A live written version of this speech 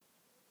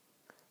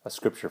A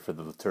scripture for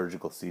the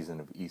liturgical season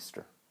of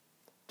Easter,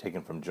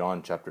 taken from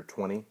John chapter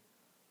 20,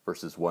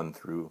 verses 1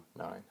 through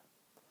 9.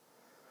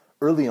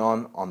 Early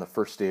on the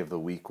first day of the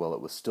week, while it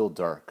was still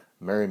dark,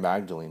 Mary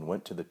Magdalene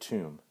went to the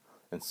tomb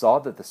and saw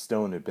that the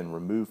stone had been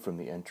removed from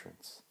the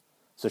entrance.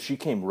 So she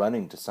came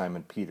running to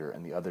Simon Peter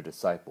and the other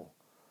disciple,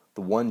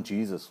 the one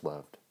Jesus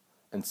loved,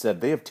 and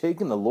said, "They have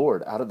taken the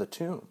Lord out of the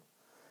tomb,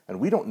 and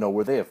we don't know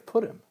where they have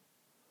put him."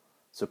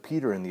 So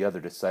Peter and the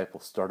other disciple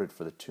started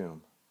for the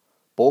tomb.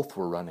 Both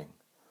were running,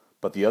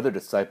 but the other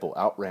disciple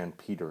outran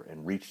Peter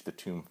and reached the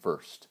tomb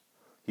first.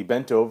 He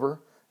bent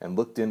over and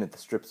looked in at the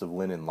strips of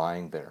linen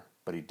lying there,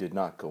 but he did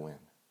not go in.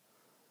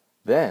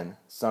 Then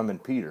Simon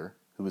Peter,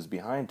 who was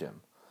behind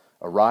him,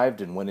 arrived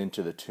and went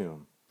into the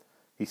tomb.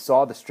 He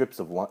saw the strips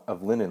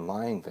of linen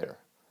lying there,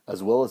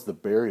 as well as the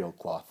burial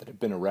cloth that had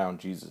been around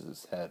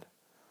Jesus' head.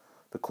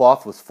 The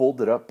cloth was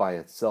folded up by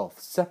itself,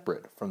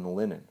 separate from the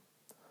linen.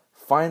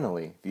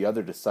 Finally, the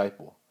other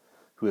disciple,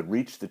 who had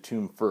reached the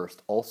tomb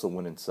first, also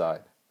went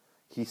inside.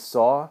 He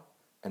saw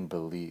and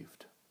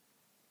believed.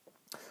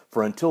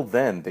 For until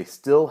then, they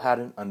still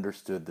hadn't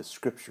understood the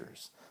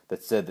scriptures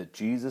that said that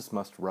Jesus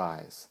must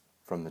rise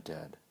from the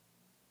dead.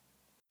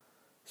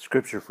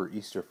 Scripture for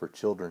Easter for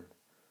children,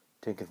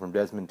 taken from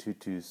Desmond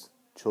Tutu's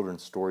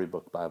Children's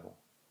Storybook Bible.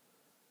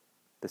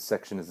 This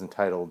section is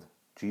entitled,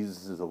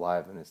 Jesus is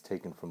Alive, and is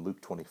taken from Luke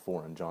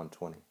 24 and John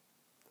 20.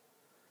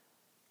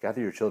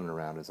 Gather your children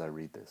around as I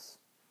read this.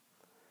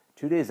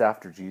 2 days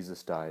after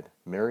Jesus died,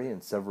 Mary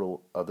and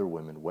several other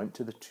women went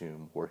to the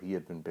tomb where he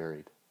had been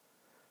buried.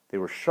 They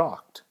were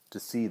shocked to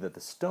see that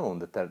the stone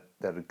that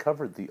had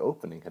covered the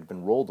opening had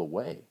been rolled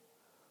away.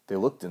 They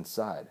looked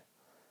inside.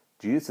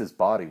 Jesus'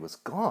 body was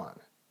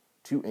gone.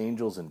 2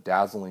 angels in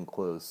dazzling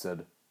clothes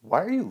said,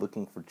 "Why are you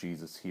looking for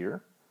Jesus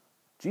here?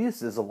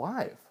 Jesus is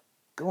alive.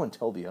 Go and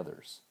tell the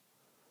others."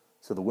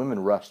 So the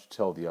women rushed to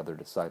tell the other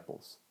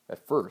disciples. At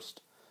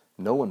first,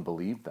 no one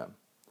believed them.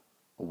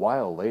 A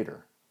while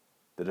later,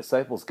 the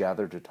disciples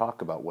gathered to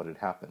talk about what had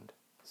happened.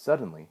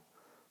 Suddenly,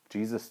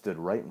 Jesus stood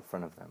right in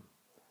front of them.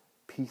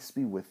 "Peace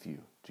be with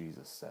you,"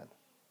 Jesus said.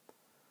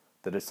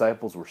 The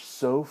disciples were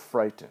so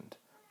frightened,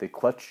 they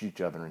clutched each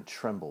other and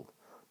trembled.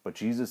 But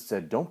Jesus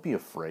said, "Don't be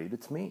afraid,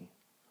 it's me.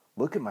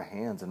 Look at my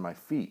hands and my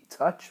feet,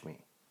 touch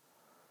me."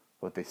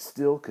 But they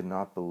still could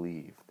not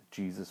believe that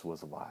Jesus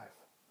was alive.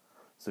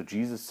 So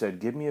Jesus said,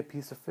 "Give me a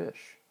piece of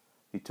fish."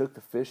 He took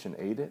the fish and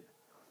ate it,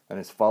 and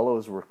his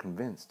followers were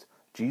convinced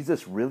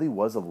Jesus really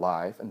was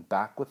alive and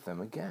back with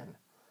them again.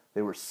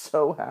 They were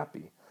so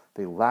happy.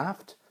 They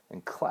laughed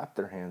and clapped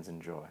their hands in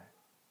joy.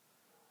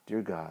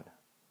 Dear God,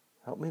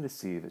 help me to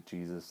see that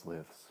Jesus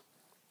lives.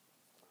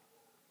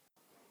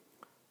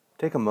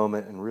 Take a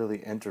moment and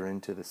really enter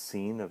into the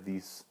scene of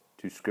these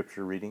 2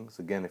 scripture readings.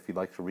 Again, if you'd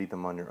like to read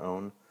them on your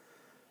own,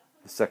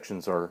 the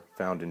sections are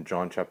found in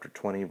John chapter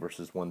 20,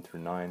 verses 1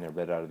 through 9. They're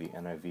read out of the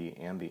NIV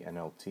and the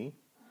NLT,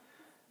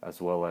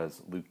 as well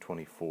as Luke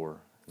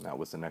 24. And that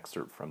was an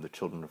excerpt from the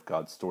Children of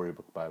God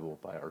Storybook Bible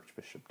by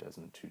Archbishop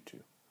Desmond Tutu.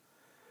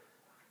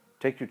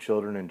 Take your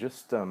children and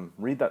just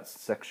read that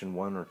section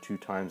 1 or 2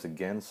 times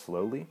again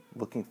slowly,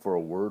 looking for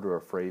a word or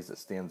a phrase that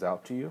stands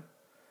out to you,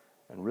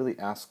 and really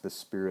ask the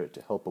Spirit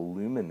to help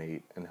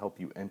illuminate and help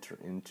you enter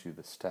into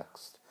this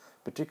text,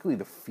 particularly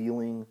the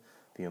feeling,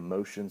 the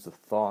emotions, the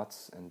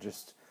thoughts, and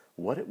just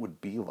what it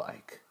would be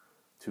like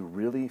to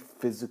really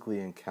physically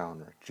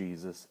encounter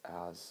Jesus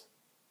as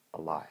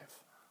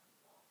alive.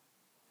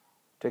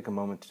 Take a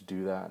moment to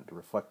do that, to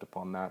reflect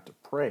upon that, to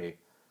pray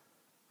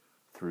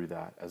through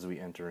that as we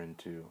enter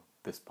into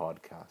this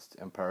podcast,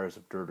 Empires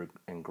of Dirt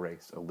and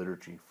Grace, a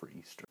liturgy for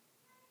Easter.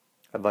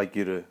 I'd like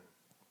you to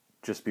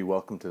just be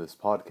welcome to this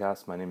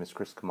podcast. My name is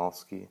Chris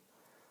Kamalski.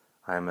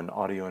 I am an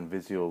audio and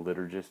visual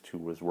liturgist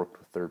who has worked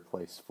with Third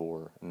Place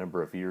for a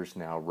number of years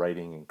now,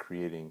 writing and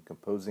creating,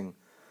 composing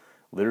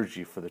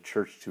liturgy for the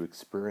church to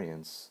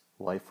experience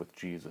life with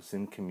Jesus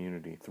in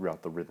community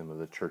throughout the rhythm of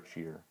the church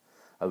year.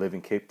 I live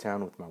in Cape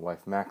Town with my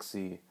wife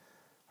Maxie,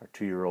 our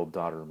 2-year-old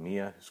daughter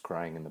Mia, who's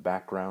crying in the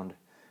background,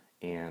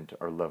 and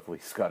our lovely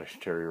Scottish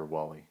Terrier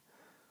Wally.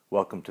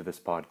 Welcome to this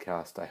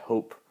podcast. I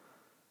hope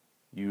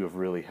you have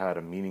really had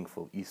a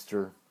meaningful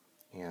Easter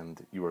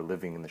and you are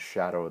living in the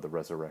shadow of the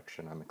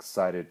resurrection. I'm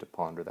excited to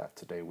ponder that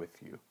today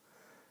with you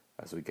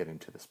as we get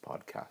into this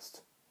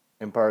podcast.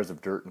 Empires of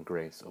Dirt and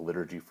Grace, a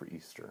liturgy for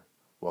Easter.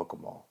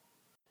 Welcome all.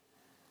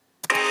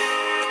 He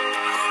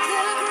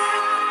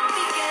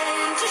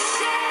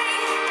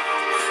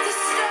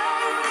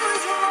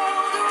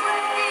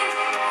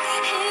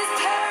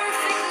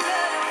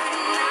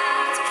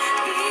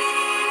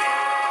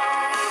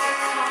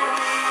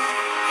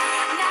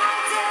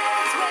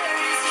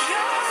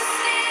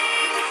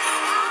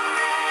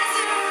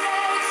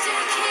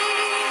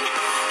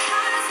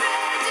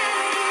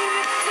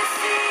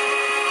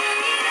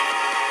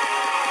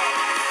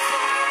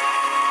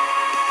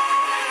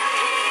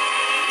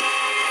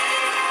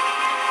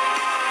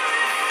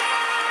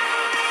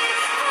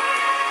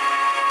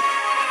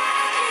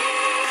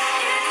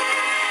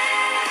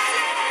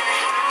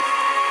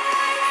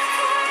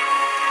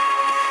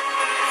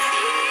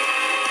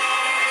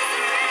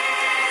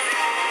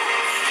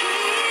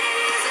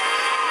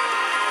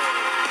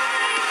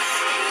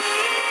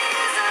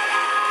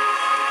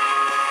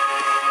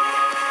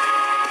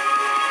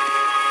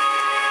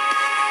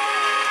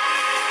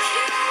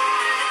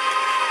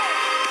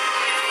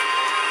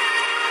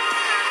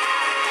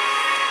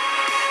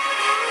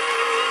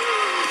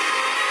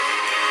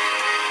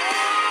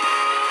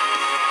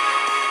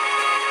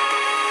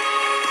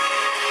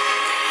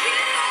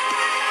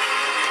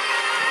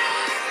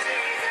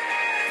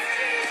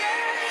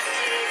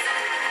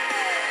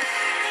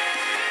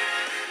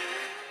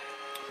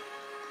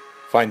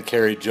Find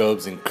Carrie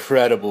Job's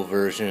incredible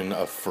version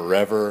of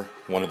Forever,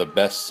 one of the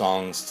best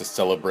songs to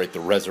celebrate the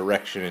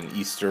resurrection and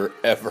Easter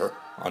ever,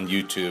 on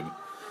YouTube.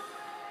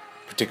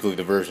 Particularly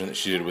the version that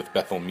she did with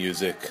Bethel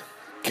Music.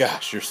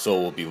 Gosh, your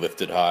soul will be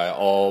lifted high.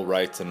 All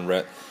rights and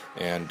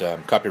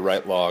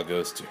copyright law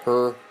goes to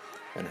her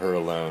and her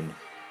alone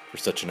for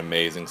such an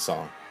amazing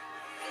song.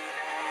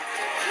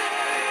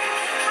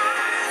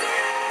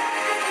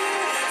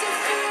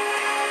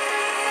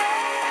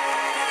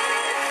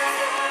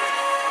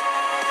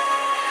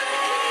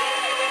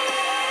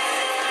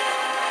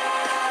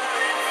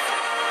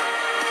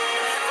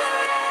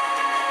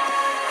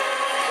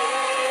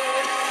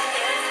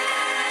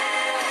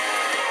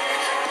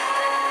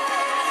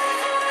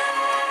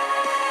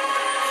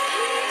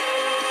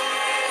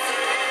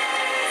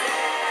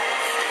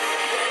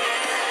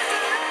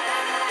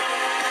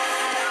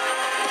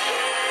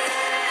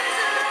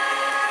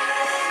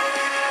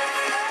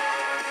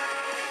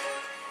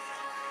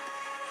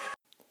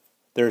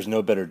 There is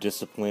no better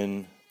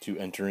discipline to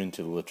enter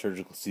into the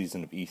liturgical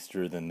season of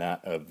Easter than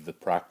that of the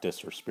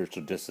practice or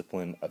spiritual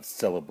discipline of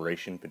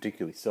celebration,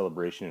 particularly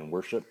celebration and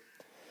worship.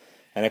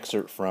 An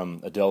excerpt from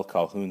Adele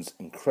Calhoun's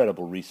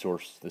incredible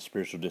resource, the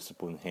Spiritual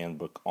Discipline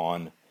Handbook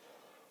on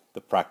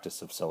the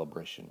practice of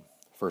celebration.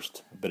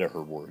 First, a bit of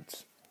her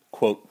words.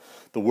 Quote,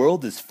 "The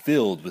world is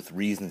filled with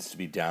reasons to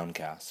be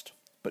downcast,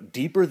 but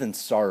deeper than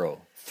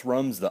sorrow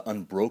thrums the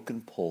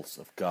unbroken pulse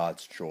of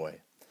God's joy.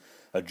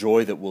 A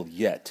joy that will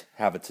yet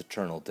have its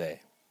eternal day.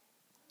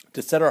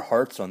 To set our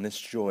hearts on this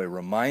joy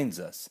reminds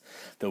us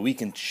that we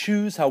can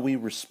choose how we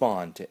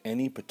respond to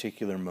any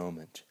particular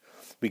moment.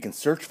 We can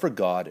search for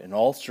God in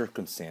all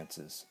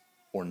circumstances,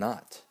 or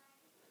not.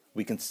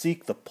 We can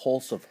seek the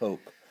pulse of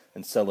hope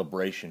and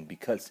celebration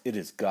because it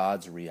is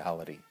God's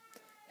reality.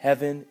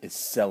 Heaven is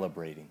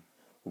celebrating.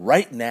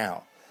 Right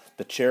now,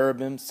 the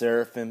cherubim,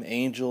 seraphim,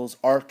 angels,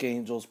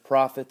 archangels,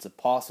 prophets,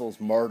 apostles,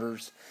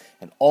 martyrs,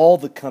 and all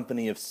the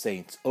company of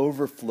saints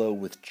overflow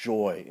with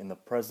joy in the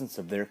presence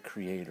of their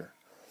Creator.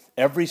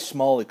 Every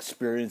small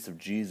experience of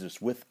Jesus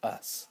with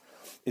us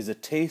is a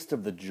taste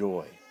of the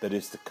joy that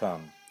is to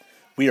come.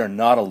 We are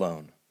not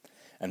alone,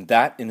 and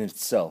that in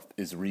itself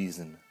is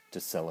reason to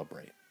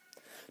celebrate.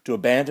 To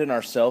abandon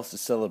ourselves to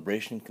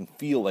celebration can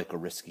feel like a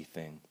risky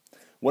thing.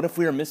 What if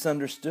we are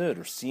misunderstood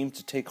or seem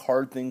to take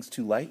hard things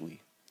too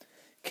lightly?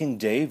 King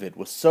David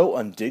was so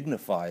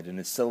undignified in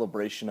his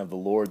celebration of the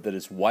Lord that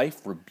his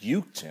wife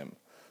rebuked him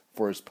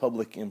for his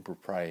public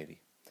impropriety.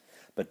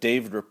 But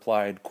David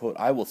replied, quote,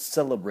 "I will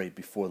celebrate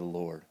before the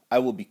Lord. I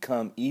will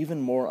become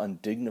even more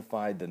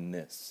undignified than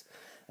this,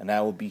 and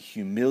I will be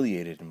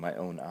humiliated in my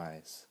own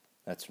eyes."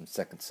 That's from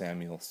 2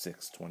 Samuel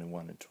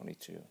 6:21 and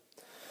 22.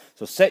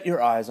 So set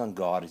your eyes on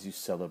God as you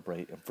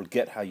celebrate and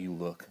forget how you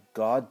look.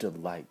 God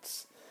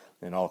delights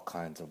in all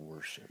kinds of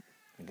worship.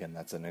 Again,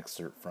 that's an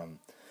excerpt from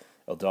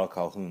Adele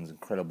Calhoun's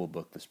incredible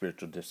book, The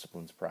Spiritual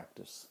Disciplines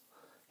Practice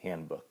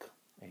Handbook,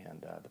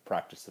 and the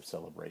practice of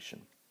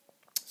celebration.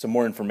 Some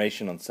more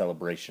information on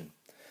celebration.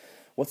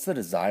 What's the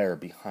desire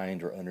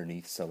behind or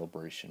underneath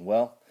celebration?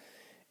 Well,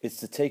 it's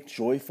to take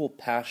joyful,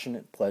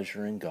 passionate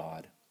pleasure in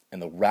God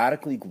and the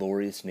radically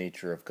glorious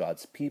nature of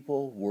God's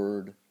people,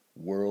 word,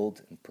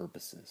 world, and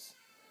purposes.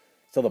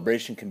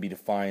 Celebration can be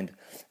defined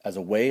as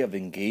a way of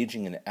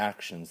engaging in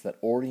actions that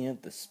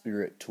orient the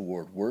spirit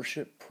toward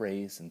worship,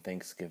 praise, and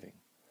thanksgiving.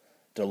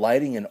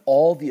 Delighting in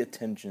all the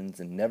attentions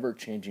and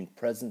never-changing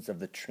presence of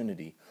the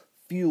Trinity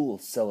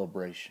fuels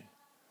celebration.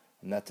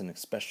 And that's an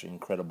especially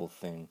incredible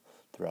thing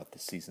throughout the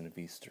season of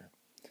Easter.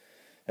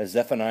 As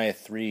Zephaniah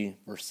 3,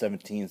 verse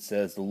 17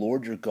 says, "The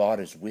Lord your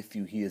God is with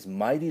you. He is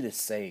mighty to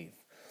save.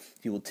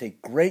 He will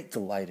take great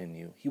delight in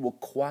you. He will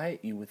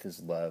quiet you with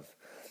his love.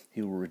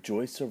 He will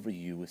rejoice over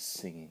you with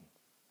singing."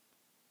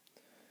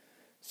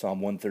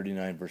 Psalm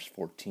 139, verse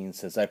 14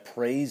 says, "I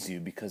praise you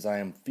because I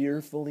am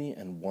fearfully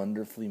and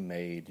wonderfully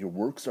made. Your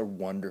works are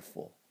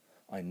wonderful.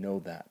 I know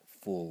that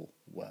full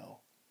well."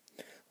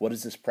 What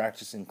does this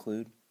practice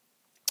include?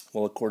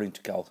 Well, according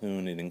to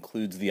Calhoun, it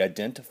includes the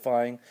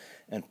identifying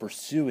and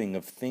pursuing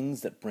of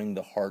things that bring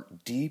the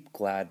heart deep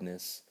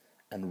gladness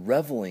and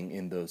reveling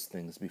in those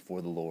things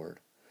before the Lord.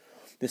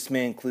 This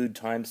may include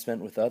time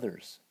spent with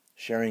others,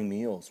 sharing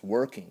meals,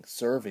 working,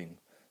 serving,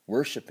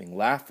 worshiping,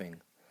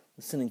 laughing,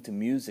 listening to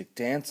music,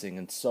 dancing,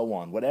 and so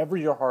on. Whatever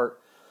your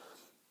heart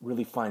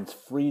really finds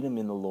freedom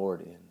in the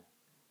Lord in.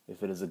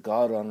 If it is a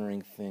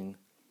God-honoring thing,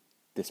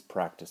 this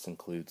practice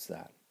includes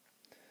that.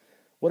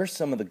 What are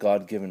some of the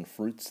God-given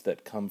fruits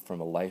that come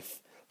from a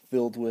life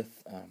filled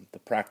with the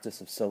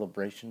practice of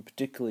celebration,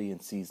 particularly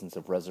in seasons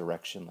of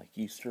resurrection like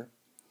Easter?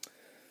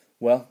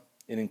 Well,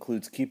 it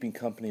includes keeping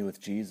company with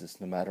Jesus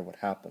no matter what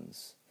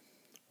happens,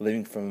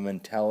 living from a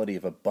mentality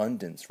of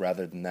abundance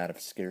rather than that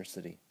of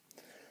scarcity,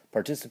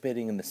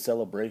 participating in the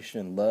celebration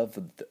and love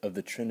of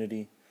the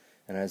Trinity,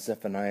 and as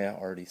Zephaniah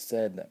already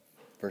said, that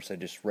verse I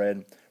just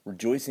read,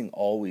 rejoicing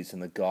always in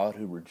the God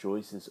who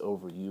rejoices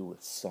over you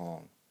with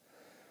song.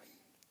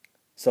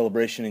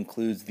 Celebration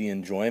includes the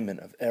enjoyment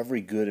of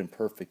every good and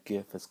perfect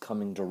gift as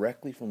coming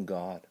directly from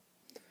God.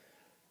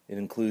 It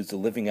includes the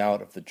living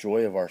out of the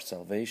joy of our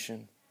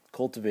salvation,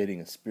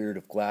 cultivating a spirit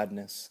of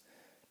gladness,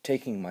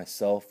 taking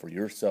myself or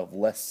yourself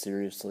less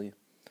seriously,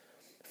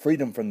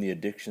 freedom from the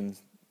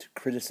addictions to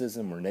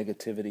criticism or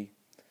negativity,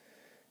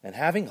 and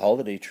having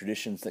holiday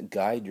traditions that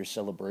guide your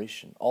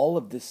celebration. All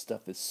of this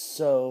stuff is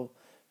so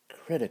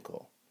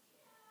critical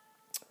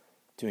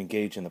to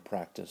engage in the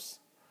practice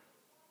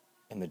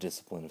and the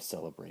discipline of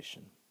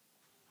celebration.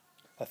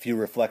 A few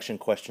reflection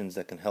questions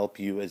that can help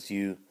you as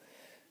you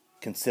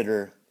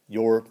consider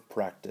your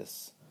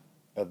practice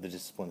of the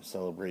discipline of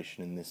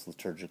celebration in this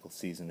liturgical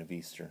season of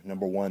Easter.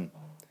 Number one,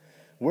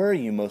 where are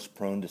you most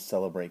prone to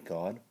celebrate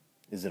God?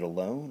 Is it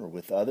alone or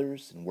with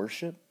others in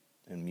worship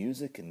and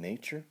music and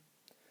nature?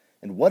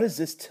 And what does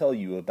this tell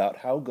you about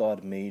how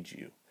God made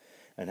you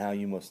and how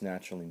you most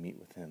naturally meet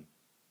with Him?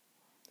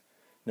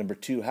 Number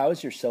two, how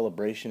is your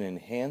celebration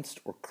enhanced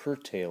or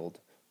curtailed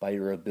by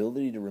your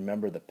ability to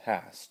remember the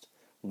past,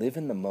 live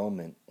in the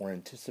moment, or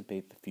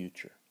anticipate the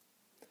future?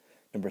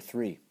 Number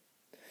three,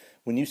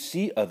 when you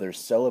see others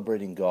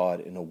celebrating God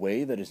in a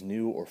way that is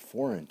new or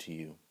foreign to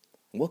you,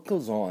 what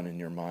goes on in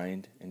your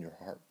mind and your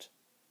heart?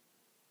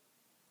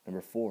 Number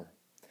four,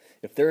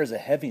 if there is a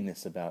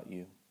heaviness about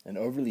you, an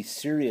overly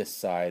serious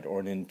side, or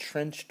an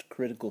entrenched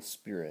critical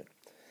spirit,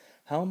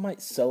 how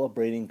might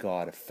celebrating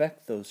God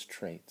affect those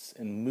traits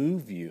and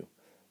move you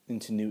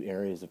into new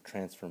areas of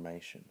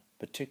transformation,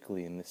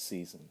 particularly in this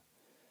season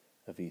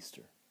of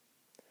Easter?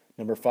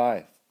 Number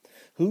five,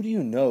 who do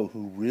you know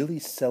who really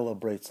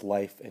celebrates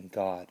life and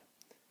God,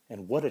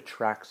 and what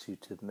attracts you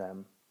to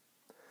them?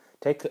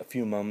 Take a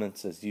few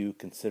moments as you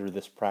consider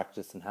this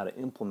practice and how to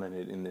implement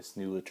it in this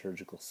new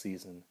liturgical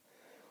season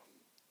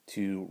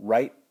to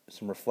write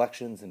some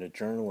reflections in a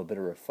journal, a bit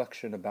of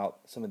reflection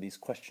about some of these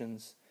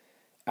questions,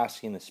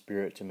 asking the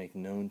Spirit to make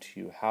known to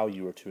you how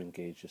you are to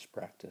engage this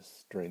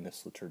practice during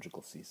this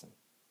liturgical season.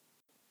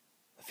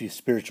 A few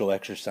spiritual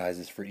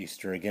exercises for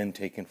Easter, again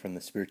taken from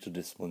the Spiritual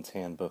Disciplines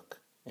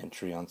Handbook,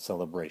 entry on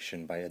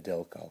celebration by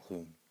Adele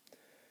Calhoun.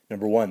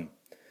 Number one,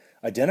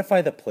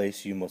 identify the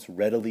place you most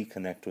readily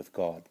connect with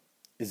God.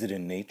 Is it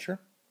in nature,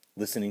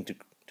 listening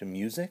to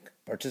music,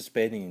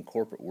 participating in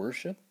corporate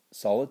worship,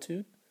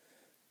 solitude?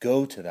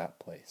 Go to that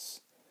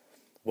place.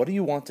 What do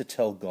you want to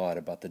tell God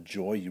about the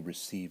joy you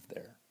receive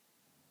there?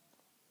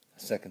 A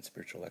second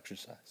spiritual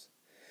exercise.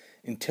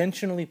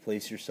 Intentionally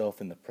place yourself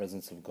in the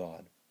presence of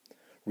God.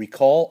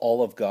 Recall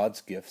all of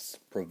God's gifts,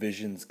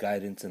 provisions,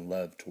 guidance, and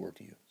love toward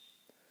you.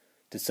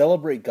 To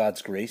celebrate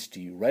God's grace to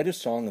you, write a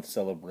song of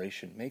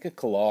celebration. Make a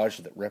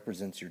collage that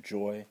represents your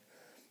joy.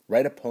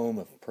 Write a poem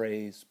of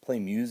praise. Play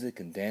music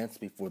and dance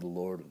before the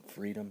Lord in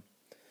freedom.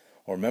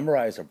 Or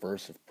memorize a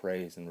verse of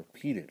praise and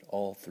repeat it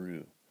all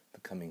through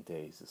the coming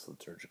days this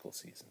liturgical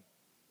season.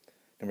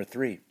 Number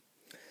three,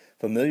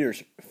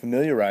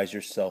 familiarize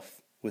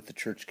yourself with the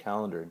church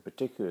calendar, in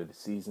particular the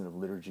season of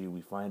liturgy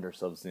we find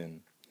ourselves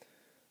in,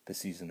 the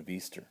season of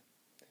Easter.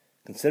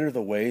 Consider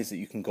the ways that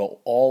you can go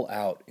all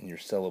out in your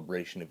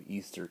celebration of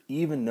Easter,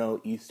 even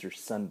though Easter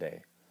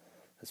Sunday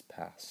has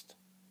passed.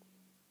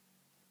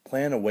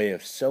 Plan a way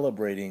of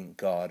celebrating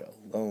God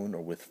alone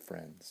or with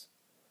friends.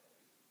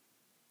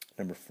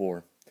 Number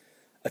four,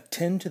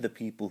 attend to the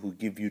people who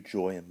give you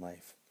joy in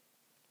life.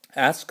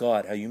 Ask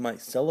God how you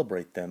might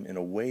celebrate them in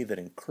a way that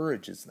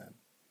encourages them.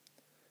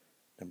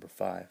 Number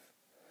five,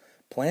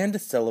 plan to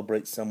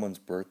celebrate someone's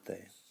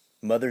birthday,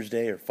 Mother's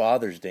Day or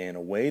Father's Day in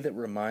a way that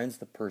reminds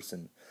the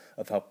person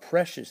of how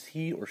precious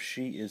he or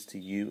she is to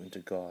you and to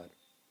God.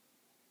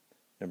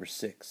 Number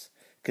six,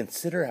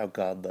 consider how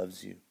God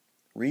loves you.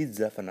 Read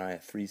Zephaniah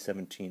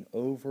 3:17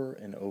 over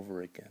and over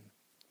again.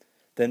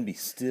 Then be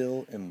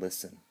still and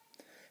listen.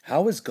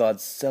 How is God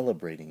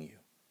celebrating you?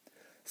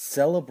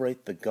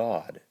 Celebrate the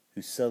God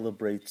who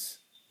celebrates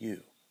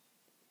you.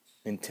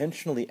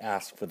 Intentionally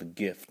ask for the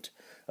gift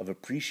of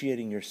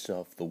appreciating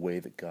yourself the way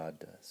that God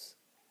does.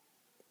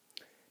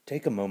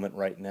 Take a moment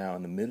right now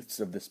in the midst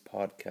of this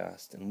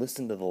podcast and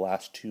listen to the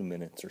last 2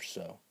 minutes or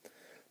so.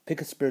 Pick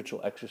a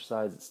spiritual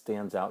exercise that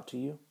stands out to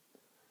you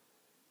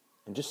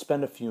and just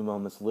spend a few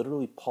moments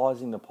literally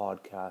pausing the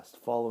podcast,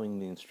 following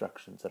the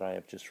instructions that I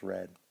have just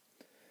read.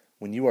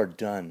 When you are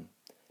done,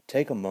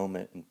 take a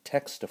moment and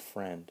text a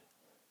friend,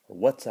 or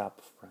WhatsApp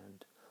a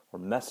friend, or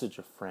message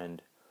a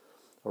friend,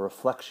 a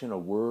reflection, a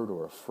word,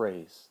 or a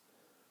phrase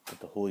that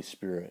the Holy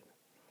Spirit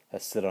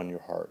has set on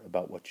your heart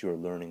about what you are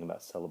learning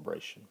about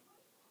celebration.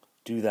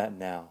 Do that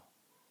now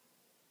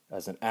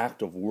as an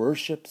act of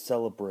worship,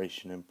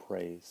 celebration, and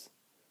praise,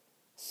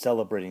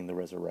 celebrating the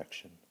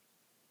resurrection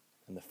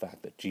and the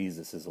fact that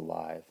Jesus is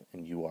alive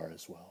and you are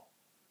as well.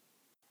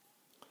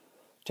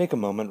 Take a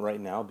moment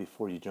right now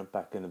before you jump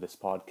back into this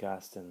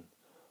podcast and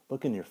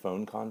look in your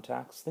phone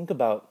contacts. Think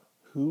about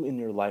who in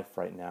your life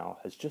right now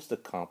has just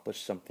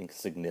accomplished something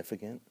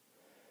significant.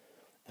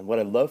 And what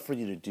I'd love for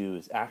you to do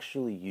is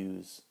actually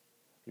use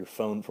your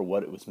phone for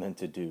what it was meant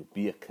to do.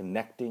 Be a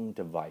connecting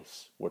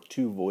device where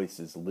two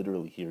voices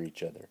literally hear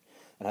each other.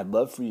 And I'd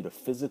love for you to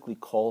physically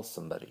call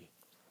somebody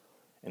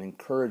and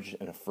encourage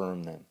and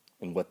affirm them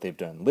in what they've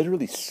done.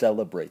 Literally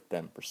celebrate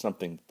them for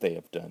something that they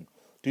have done.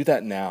 Do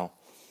that now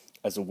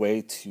as a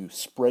way to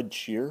spread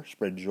cheer,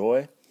 spread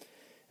joy,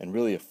 and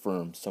really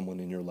affirm someone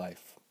in your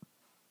life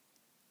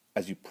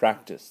as you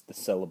practice the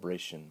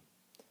celebration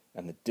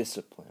and the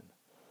discipline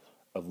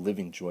of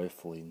living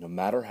joyfully, no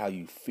matter how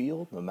you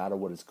feel, no matter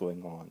what is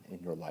going on in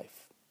your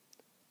life.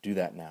 Do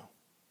that now.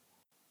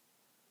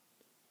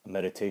 A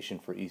meditation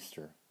for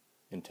Easter,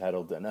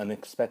 entitled An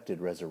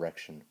Unexpected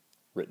Resurrection,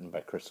 written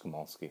by Chris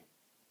Kowalski.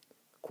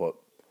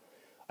 Quote,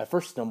 I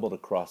first stumbled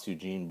across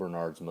Eugene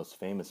Bernard's most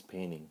famous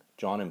painting,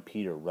 John and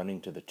Peter Running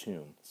to the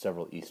Tomb,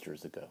 several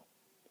Easters ago.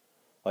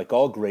 Like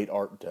all great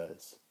art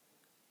does,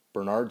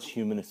 Bernard's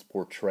humanist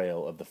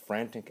portrayal of the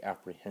frantic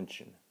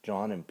apprehension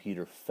John and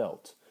Peter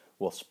felt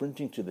while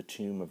sprinting to the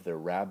tomb of their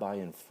rabbi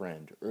and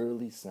friend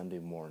early Sunday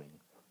morning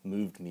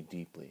moved me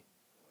deeply,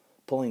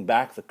 pulling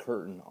back the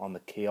curtain on the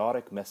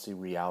chaotic, messy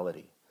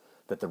reality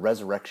that the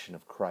resurrection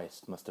of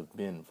Christ must have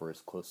been for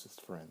his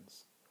closest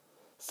friends.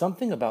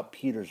 Something about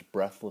Peter's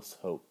breathless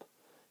hope,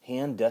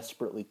 hand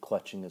desperately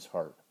clutching his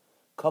heart,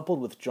 coupled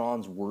with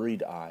John's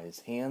worried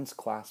eyes, hands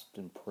clasped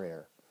in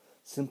prayer,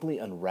 simply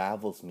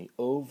unravels me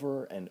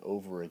over and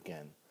over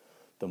again,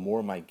 the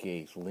more my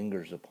gaze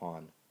lingers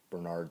upon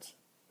Bernard's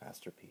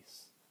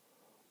masterpiece.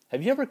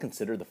 Have you ever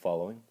considered the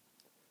following?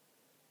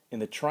 In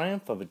the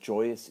triumph of a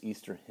joyous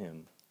Easter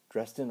hymn,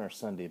 dressed in our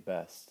Sunday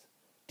best,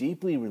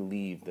 deeply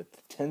relieved that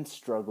the tense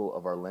struggle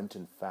of our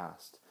Lenten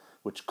fast,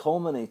 which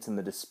culminates in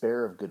the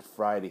despair of Good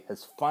Friday,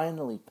 has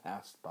finally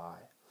passed by,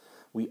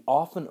 we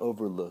often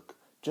overlook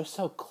just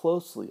how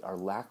closely our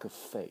lack of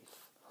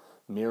faith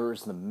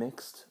mirrors the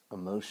mixed,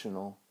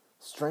 emotional,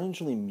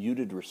 strangely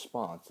muted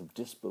response of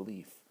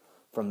disbelief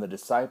from the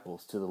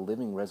disciples to the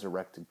living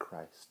resurrected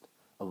Christ,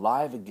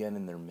 alive again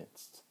in their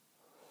midst.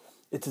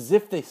 It's as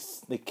if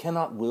they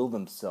cannot will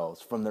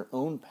themselves from their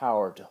own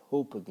power to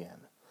hope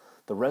again,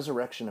 the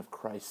resurrection of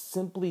Christ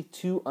simply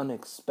too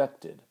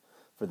unexpected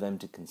for them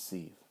to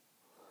conceive.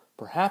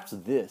 Perhaps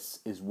this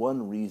is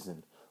one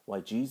reason why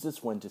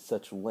Jesus went to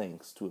such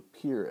lengths to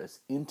appear as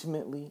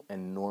intimately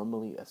and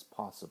normally as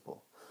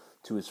possible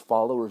to his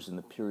followers in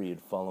the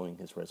period following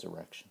his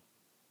resurrection.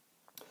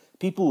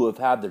 People who have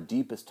had their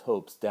deepest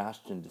hopes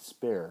dashed in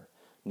despair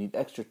need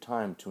extra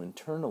time to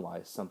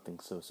internalize something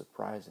so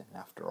surprising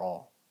after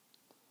all.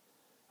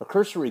 A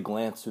cursory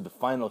glance through the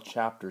final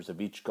chapters of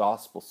each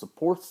gospel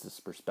supports this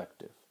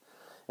perspective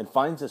and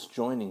finds us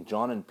joining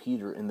John and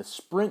Peter in the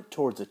sprint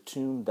towards a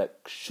tomb that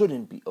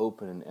shouldn't be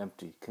open and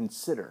empty.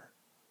 Consider.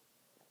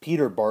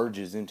 Peter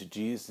barges into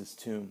Jesus'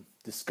 tomb,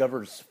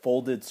 discovers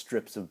folded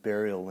strips of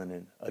burial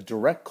linen, a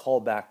direct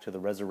callback to the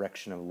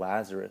resurrection of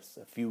Lazarus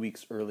a few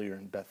weeks earlier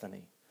in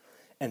Bethany,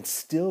 and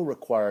still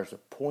requires a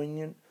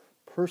poignant,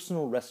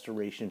 personal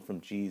restoration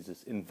from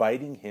Jesus,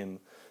 inviting him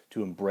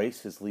to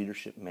embrace his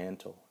leadership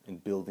mantle in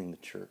building the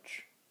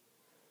church.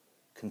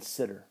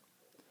 Consider.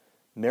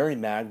 Mary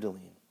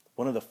Magdalene,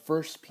 one of the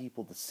first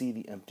people to see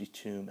the empty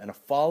tomb, and a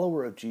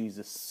follower of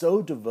Jesus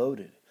so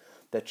devoted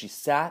that she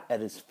sat at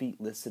his feet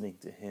listening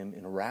to him,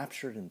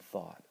 enraptured in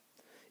thought,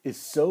 is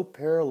so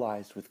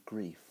paralyzed with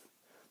grief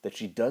that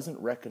she doesn't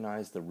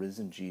recognize the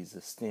risen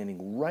Jesus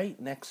standing right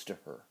next to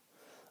her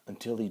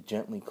until he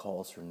gently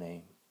calls her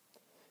name.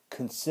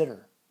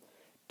 Consider,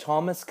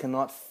 Thomas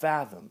cannot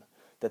fathom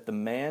that the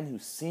man who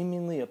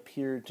seemingly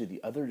appeared to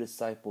the other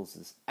disciples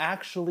is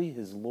actually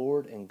his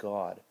Lord and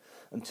God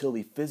until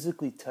he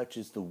physically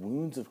touches the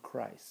wounds of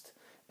Christ,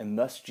 and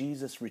thus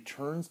Jesus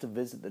returns to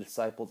visit the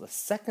disciples a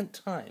second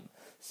time,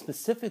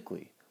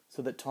 specifically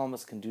so that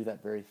Thomas can do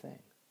that very thing.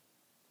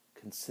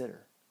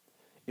 Consider,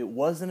 it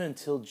wasn't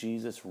until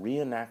Jesus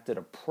reenacted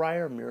a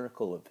prior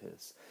miracle of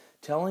his,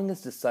 telling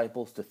his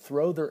disciples to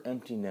throw their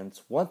empty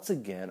nets once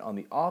again on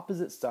the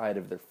opposite side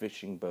of their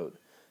fishing boat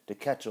to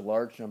catch a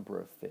large number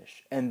of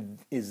fish, and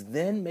is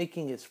then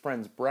making his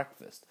friends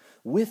breakfast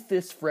with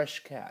this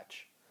fresh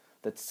catch,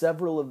 that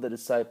several of the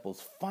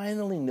disciples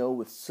finally know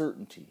with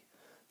certainty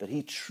that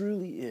he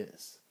truly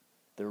is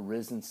their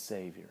risen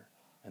Savior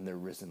and their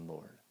risen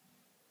Lord.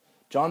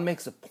 John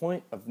makes a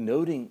point of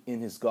noting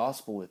in his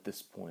gospel at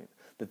this point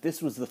that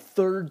this was the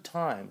third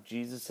time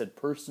Jesus had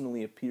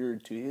personally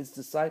appeared to his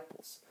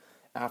disciples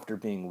after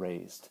being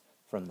raised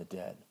from the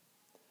dead.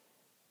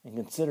 And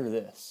consider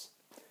this.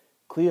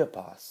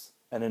 Cleopas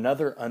and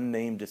another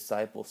unnamed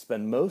disciple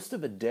spend most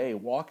of a day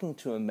walking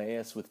to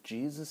Emmaus with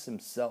Jesus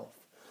himself,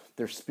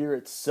 their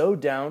spirits so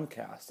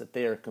downcast that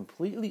they are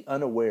completely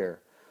unaware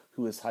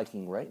who is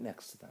hiking right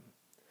next to them,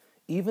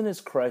 even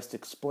as Christ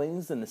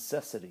explains the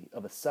necessity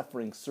of a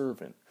suffering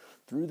servant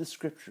through the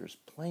scriptures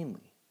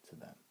plainly to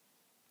them.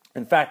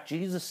 In fact,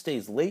 Jesus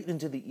stays late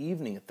into the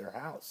evening at their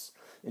house,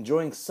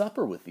 enjoying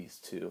supper with these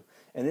two,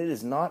 and it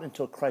is not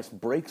until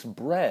Christ breaks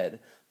bread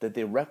that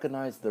they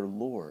recognize their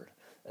Lord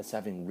as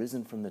having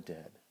risen from the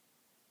dead.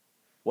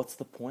 What's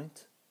the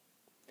point?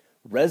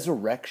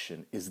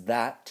 Resurrection is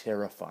that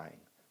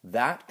terrifying,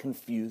 that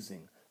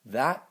confusing,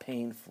 that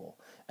painful,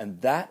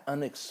 and that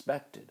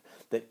unexpected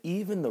that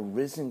even the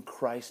risen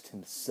Christ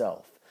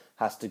himself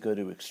has to go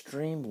to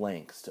extreme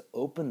lengths to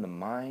open the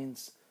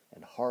minds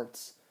and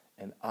hearts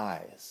and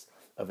eyes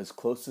of his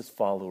closest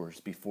followers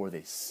before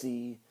they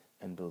see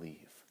and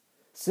believe.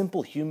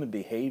 Simple human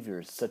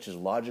behaviors such as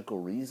logical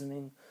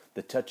reasoning,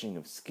 the touching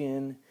of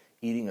skin,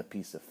 eating a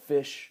piece of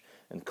fish,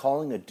 and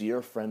calling a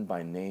dear friend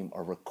by name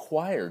are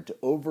required to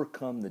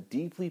overcome the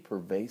deeply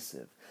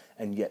pervasive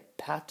and yet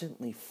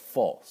patently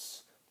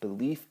false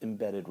belief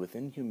embedded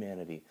within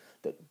humanity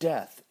that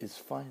death is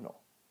final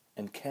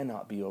and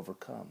cannot be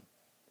overcome.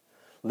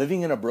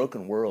 Living in a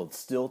broken world,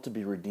 still to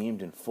be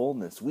redeemed in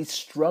fullness, we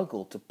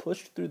struggle to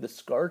push through the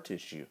scar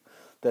tissue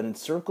that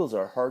encircles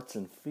our hearts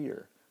in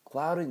fear,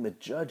 clouding the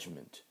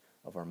judgment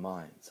of our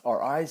minds.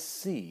 Our eyes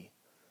see,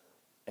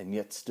 and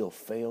yet still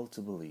fail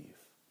to believe.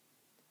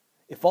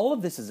 If all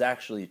of this is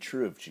actually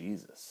true of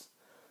Jesus,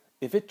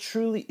 if it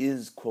truly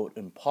is, quote,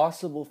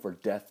 impossible for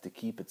death to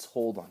keep its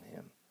hold on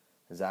him,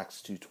 as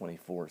Acts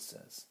 2:24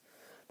 says,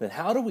 then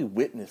how do we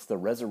witness the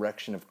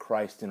resurrection of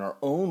Christ in our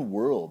own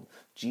world,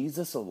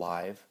 Jesus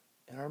alive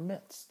in our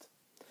midst?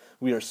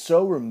 We are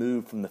so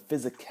removed from the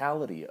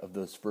physicality of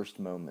those first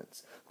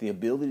moments, the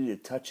ability to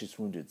touch his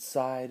wounded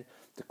side,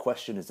 to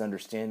question his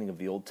understanding of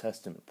the Old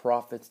Testament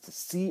prophets, to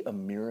see a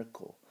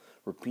miracle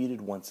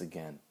repeated once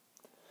again.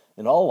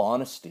 In all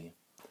honesty,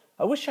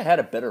 I wish I had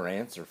a better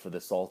answer for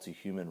this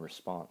all-too-human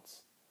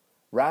response.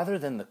 Rather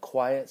than the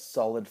quiet,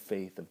 solid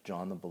faith of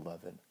John the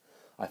Beloved,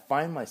 I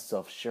find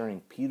myself sharing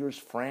Peter's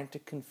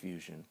frantic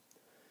confusion,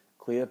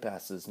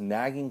 Cleopas's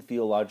nagging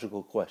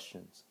theological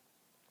questions,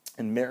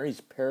 and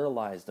Mary's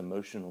paralyzed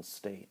emotional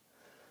state,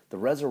 the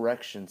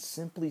resurrection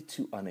simply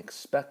too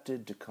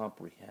unexpected to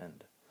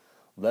comprehend,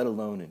 let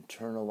alone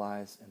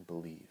internalize and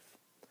believe.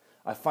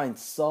 I find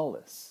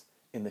solace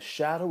in the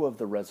shadow of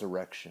the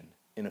resurrection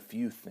in a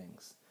few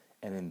things,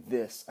 and in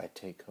this I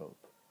take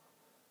hope.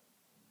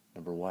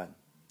 Number one,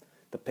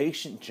 the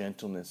patient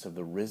gentleness of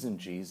the risen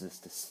Jesus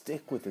to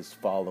stick with his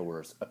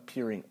followers,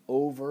 appearing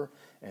over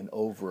and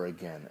over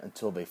again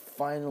until they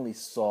finally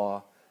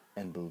saw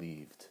and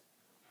believed.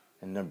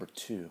 And number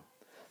two,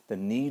 the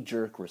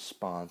knee-jerk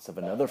response of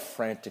another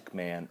frantic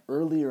man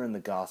earlier in the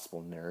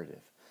gospel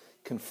narrative,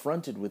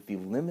 confronted with the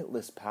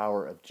limitless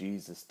power of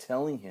Jesus,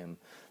 telling him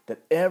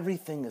that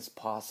everything is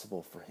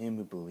possible for him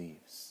who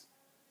believes.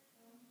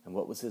 And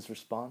what was his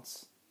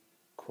response?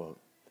 Quote,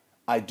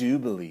 I do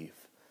believe.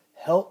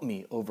 Help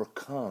me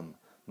overcome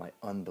my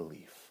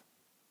unbelief.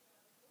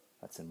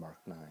 That's in Mark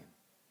 9.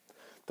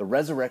 The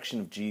resurrection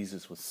of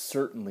Jesus was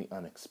certainly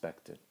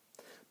unexpected,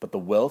 but the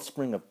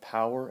wellspring of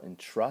power and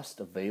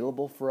trust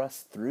available for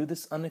us through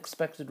this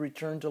unexpected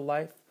return to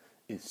life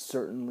is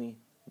certainly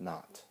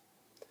not.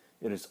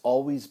 It has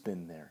always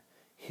been there,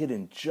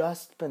 hidden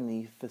just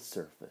beneath the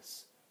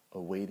surface,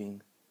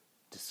 awaiting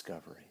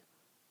discovery.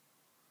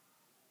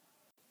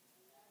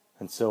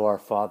 And so, our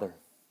Father,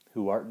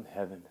 who art in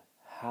heaven,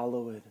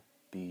 hallowed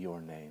be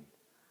your name.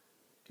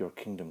 Your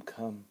kingdom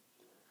come,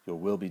 your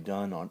will be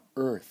done on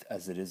earth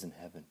as it is in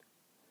heaven.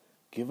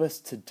 Give us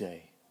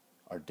today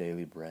our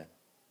daily bread.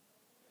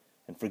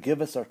 And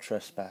forgive us our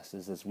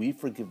trespasses as we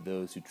forgive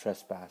those who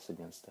trespass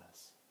against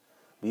us.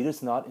 Lead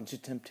us not into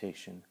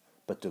temptation,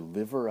 but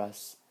deliver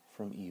us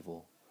from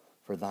evil.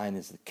 For thine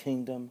is the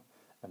kingdom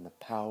and the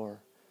power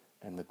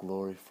and the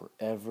glory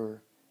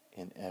forever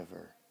and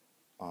ever.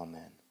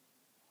 Amen.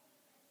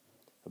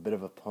 A bit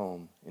of a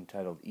poem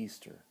entitled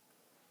Easter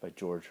by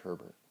George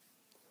Herbert.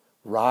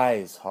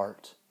 Rise,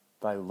 heart,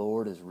 thy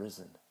Lord is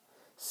risen.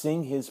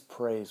 Sing his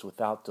praise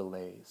without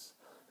delays,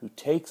 who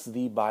takes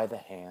thee by the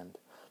hand,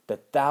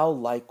 that thou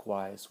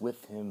likewise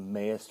with him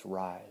mayest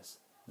rise,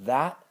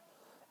 that,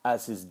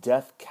 as his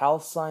death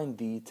calcined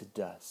thee to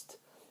dust,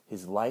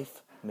 his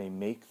life may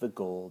make the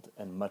gold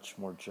and much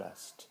more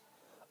just.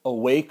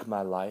 Awake,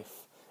 my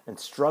life, and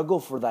struggle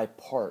for thy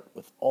part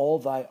with all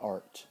thy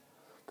art.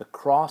 The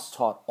cross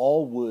taught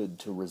all wood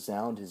to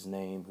resound his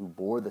name, who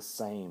bore the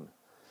same.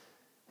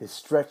 His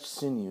stretched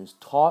sinews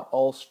taught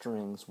all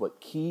strings what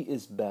key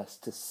is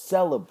best to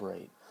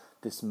celebrate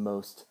this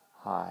most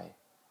high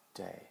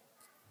day.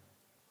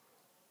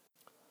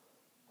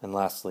 And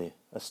lastly,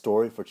 a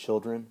story for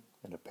children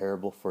and a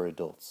parable for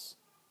adults.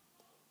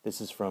 This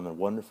is from a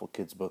wonderful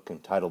kids' book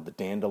entitled The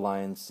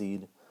Dandelion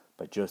Seed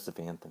by Joseph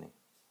Anthony.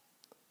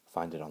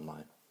 Find it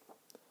online.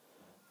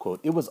 Quote,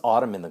 it was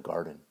autumn in the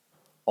garden.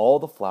 All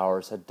the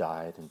flowers had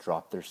died and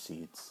dropped their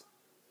seeds.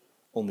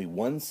 Only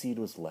one seed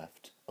was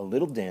left, a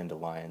little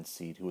dandelion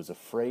seed who was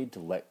afraid to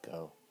let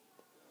go.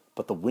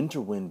 But the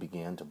winter wind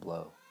began to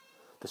blow.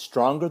 The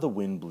stronger the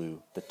wind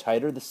blew, the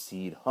tighter the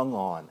seed hung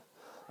on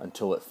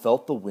until it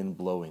felt the wind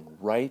blowing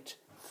right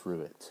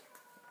through it.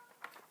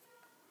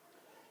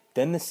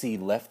 Then the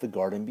seed left the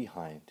garden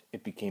behind.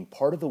 It became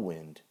part of the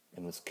wind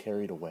and was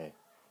carried away.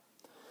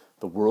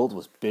 The world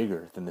was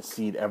bigger than the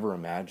seed ever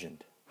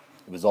imagined.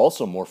 It was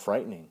also more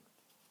frightening,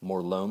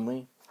 more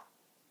lonely,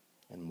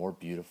 and more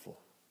beautiful.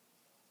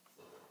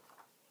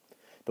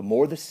 The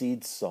more the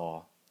seed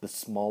saw, the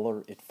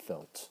smaller it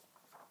felt.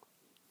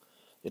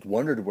 It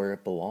wondered where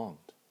it belonged.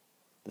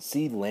 The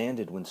seed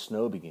landed when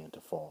snow began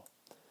to fall.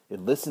 It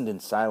listened in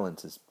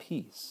silence as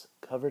peace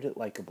covered it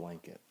like a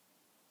blanket.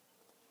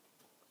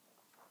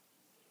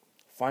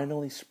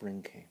 Finally,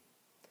 spring came.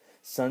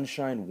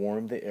 Sunshine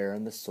warmed the air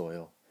and the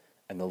soil,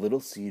 and the little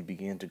seed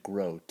began to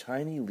grow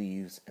tiny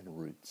leaves and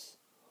roots.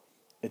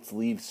 Its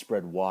leaves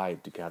spread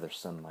wide to gather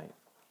sunlight.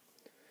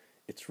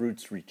 Its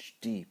roots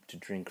reached deep to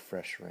drink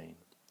fresh rain.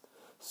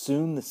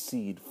 Soon the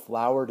seed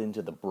flowered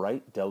into the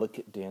bright,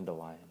 delicate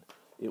dandelion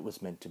it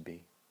was meant to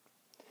be.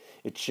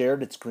 It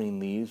shared its green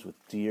leaves with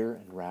deer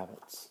and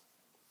rabbits.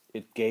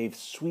 It gave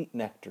sweet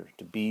nectar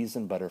to bees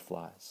and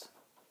butterflies.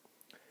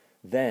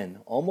 Then,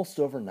 almost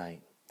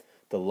overnight,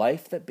 the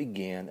life that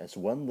began as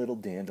one little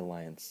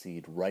dandelion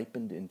seed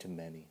ripened into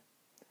many.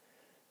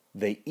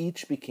 They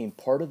each became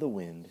part of the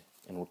wind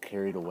and were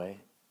carried away,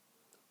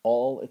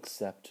 all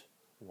except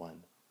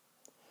one.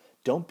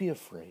 "Don't be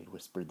afraid,"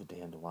 whispered the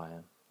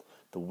dandelion.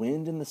 "The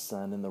wind and the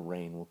sun and the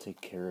rain will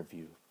take care of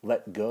you.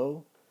 Let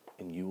go,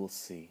 and you will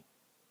see.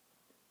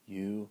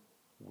 You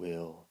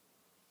will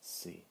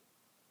see."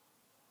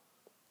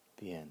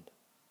 The end.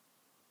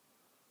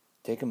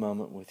 Take a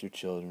moment with your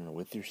children or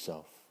with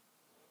yourself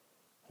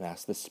and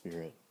ask the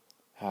Spirit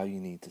how you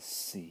need to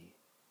see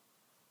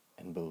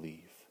and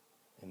believe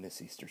in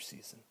this Easter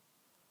season.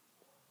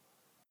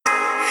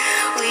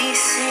 We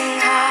sing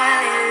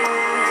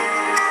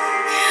hallelujah.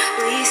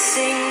 We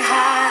sing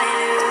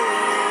hallelujah.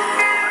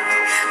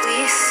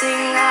 We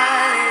sing hallelujah.